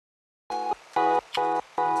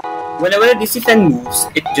Whenever a DC fan moves,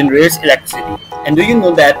 it generates electricity. And do you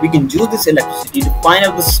know that we can use this electricity to find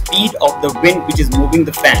out the speed of the wind which is moving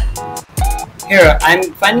the fan? Here I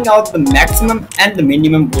am finding out the maximum and the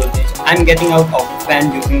minimum voltage I am getting out of the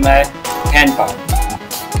fan using my hand power.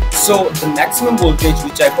 So the maximum voltage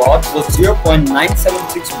which I got was 0.976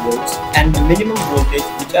 volts and the minimum voltage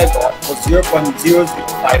which I got was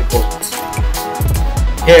 0.005 volts.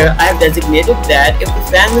 Here I have designated that if the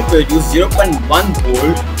fan will produce 0.1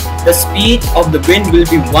 volt, the speed of the wind will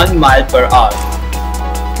be 1 mile per hour.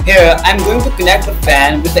 Here I am going to connect the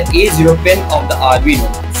fan with the A0 pin of the Arduino.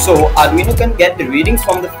 So Arduino can get the readings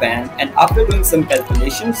from the fan, and after doing some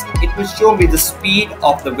calculations, it will show me the speed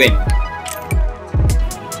of the wind.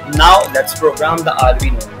 Now let's program the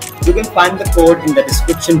Arduino. You can find the code in the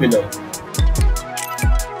description below.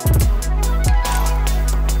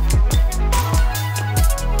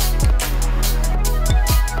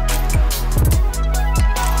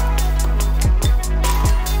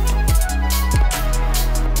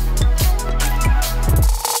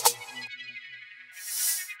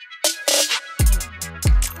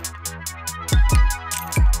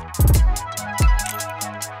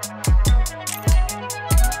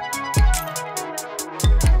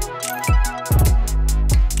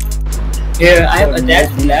 Here I have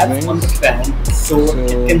attached flaps on the fan so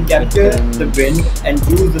it can capture the wind and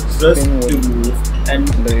use the thrust to move and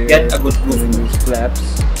get a good movement.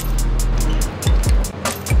 Flaps.